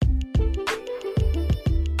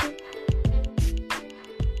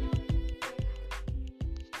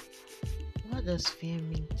What does fear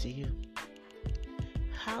mean to you?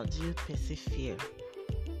 How do you perceive fear?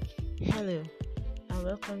 Hello, and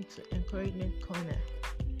welcome to Encouragement Corner.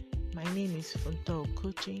 My name is Funto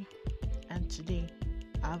Okochi, and today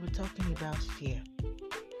I'll be talking about fear.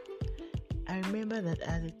 I remember that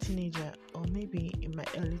as a teenager, or maybe in my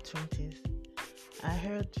early 20s, I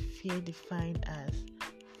heard fear defined as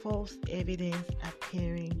false evidence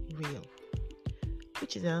appearing real,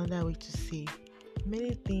 which is another way to say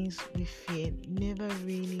many things we fear never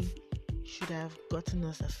really should have gotten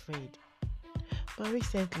us afraid. But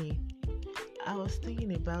recently, I was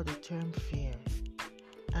thinking about the term fear,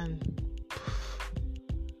 and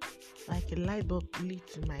like a light bulb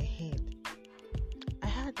lit in my head. I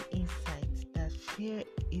had the insight that fear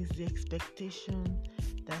is the expectation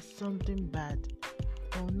that something bad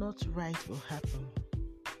or not right will happen.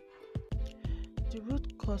 The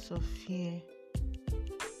root cause of fear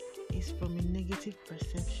is from a negative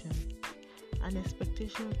perception, an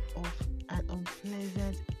expectation of an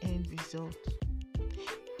unpleasant end result,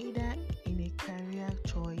 either in a career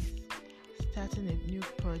choice, starting a new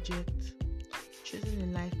project, choosing a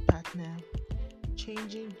life partner,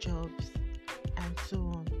 changing jobs, and so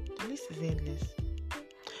on. The list is endless.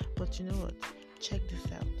 But you know what? Check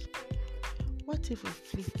this out. What if we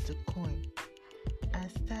flip the coin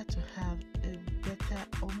and start to have a better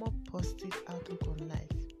or more positive outlook on life?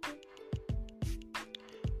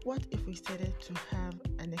 What if we started to have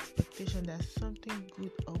an expectation that something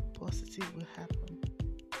good or positive will happen?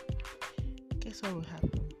 Guess what will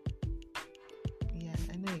happen? Yeah,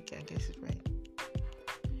 I know you can guess it right.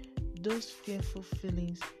 Those fearful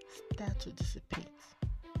feelings start to dissipate.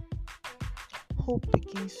 Hope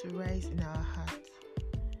begins to rise in our hearts.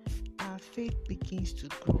 Our faith begins to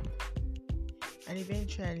grow. And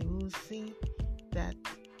eventually we will see that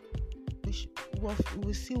we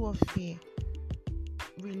will see what fear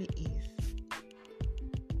really is,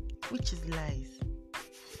 which is lies.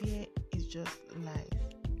 Fear is just lies.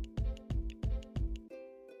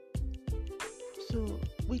 So,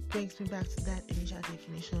 which brings me back to that initial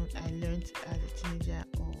definition I learned as a teenager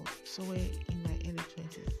or somewhere in my early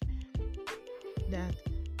 20s, that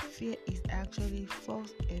fear is actually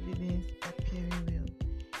false evidence appearing real.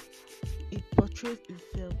 It portrays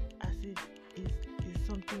itself as if it's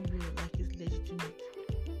something real, like it's legitimate,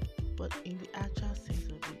 but in the actual sense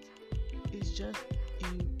of it, it's just a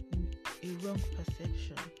wrong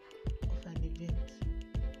perception of an event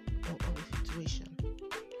or of a situation.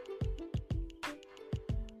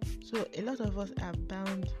 So a lot of us are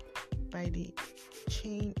bound by the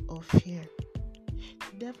chain of fear.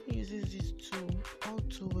 The devil uses this tool all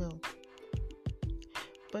too well.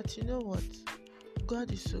 But you know what?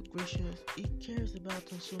 God is so gracious. He cares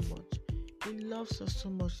about us so much. He loves us so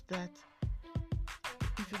much that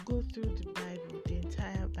if you go through the Bible, the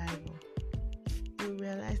entire Bible, you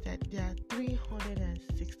realize that there are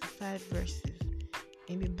 365 verses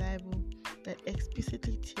in the Bible that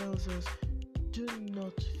explicitly tells us, do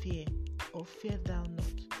not fear, or fear thou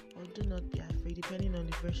not, or do not be afraid, depending on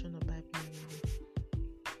the version of Bible you're reading.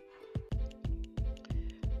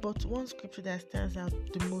 But one scripture that stands out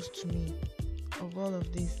the most to me of all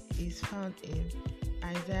of this is found in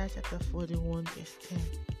Isaiah chapter 41 verse 10.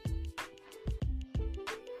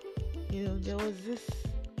 You know, there was this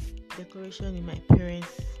decoration in my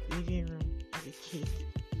parents' living room as a kid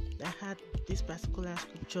that had this particular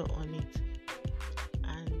scripture on it,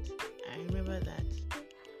 and I remember that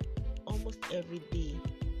almost every day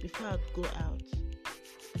before I'd go out,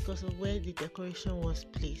 because of where the decoration was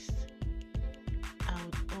placed, I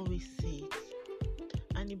would always say it,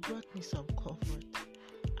 and it brought me some comfort.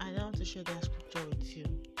 And I want to share that scripture with you.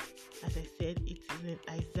 As I said, it is in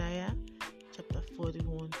Isaiah chapter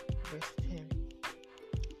 41 verse 10,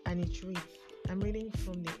 and it reads, I'm reading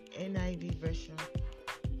from the NIV version.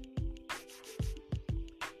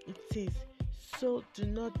 It says, so do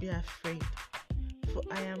not be afraid, for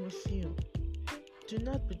I am with you. Do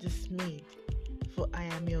not be dismayed, for I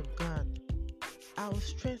am your God. I will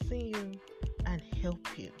strengthen you and help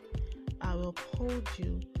you. I will uphold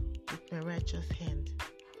you with my righteous hand.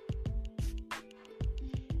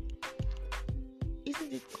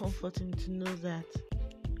 Isn't it comforting to know that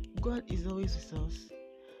God is always with us,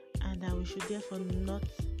 and that we should therefore not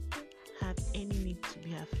have any need to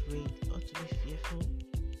be afraid or to be fearful?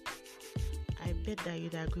 I bet that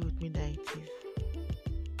you'd agree with me that it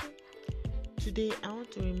is. Today, I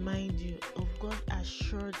want to remind you of God's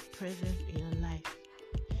assured presence in your life.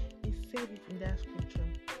 He said it in that scripture,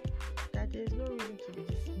 that there is no reason to be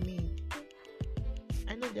dismayed.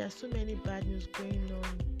 I know there are so many bad news going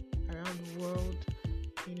on around the world.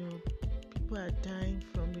 You know, people are dying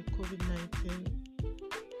from the COVID-19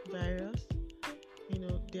 virus.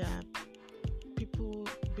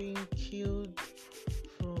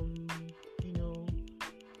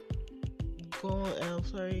 from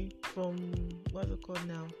what's it called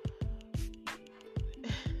now?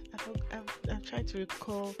 I'm trying to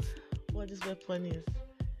recall what this weapon is.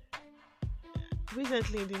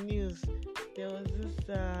 Recently in the news, there was this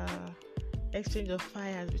exchange of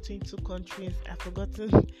fires between two countries. I've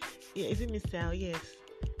forgotten. Yeah, is it missile? Yes,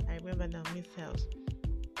 I remember now, missiles.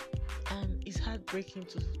 And it's heartbreaking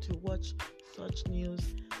to watch such news.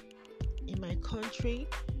 In my country,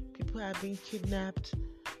 people are being kidnapped.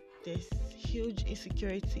 There's huge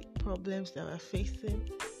insecurity problems that we're facing.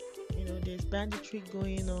 There's banditry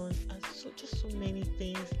going on, and so many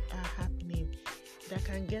things are happening that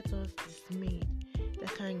can get us dismayed,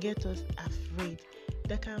 that can get us afraid,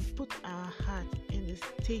 that can put our heart in the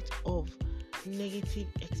state of negative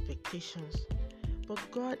expectations. But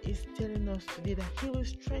God is telling us today that He will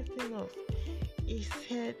strengthen us. He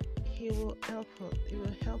said He will help us. He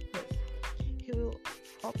will help us. He will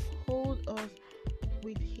uphold us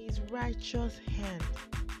with His righteous hand.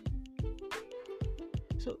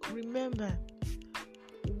 So remember,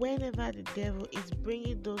 whenever the devil is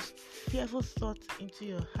bringing those fearful thoughts into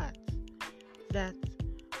your heart, that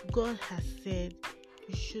God has said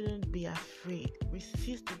you shouldn't be afraid.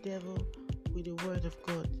 Resist the devil with the word of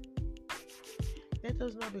God. Let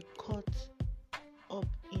us not be caught up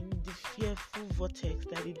in the fearful vortex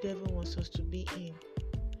that the devil wants us to be in,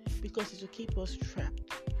 because it will keep us trapped.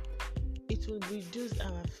 It will reduce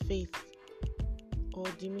our faith or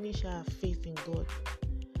diminish our faith in God.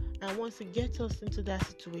 And once He gets us into that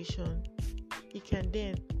situation, He can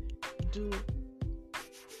then do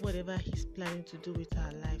whatever He's planning to do with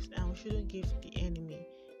our lives. And we shouldn't give the enemy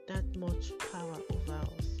that much power over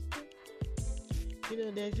us.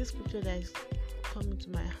 There's this scripture that is coming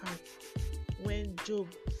to my heart when Job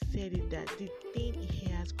said it, that the thing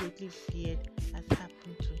he has greatly feared has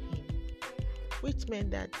happened to him. Which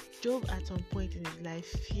meant that Job at some point in his life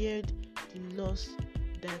feared the loss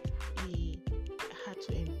that he had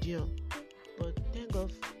to endure, but thank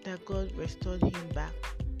God that God restored him back.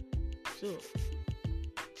 So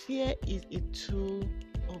fear is a tool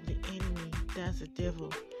of the enemy, that's the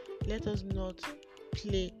devil. Let us not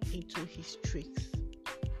play into his tricks.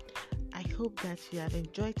 I hope that you have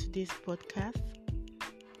enjoyed today's podcast.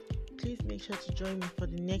 Please make sure to join me for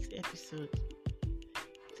the next episode.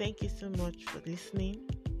 Thank you so much for listening.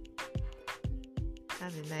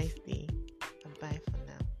 Have a nice day. Bye for now.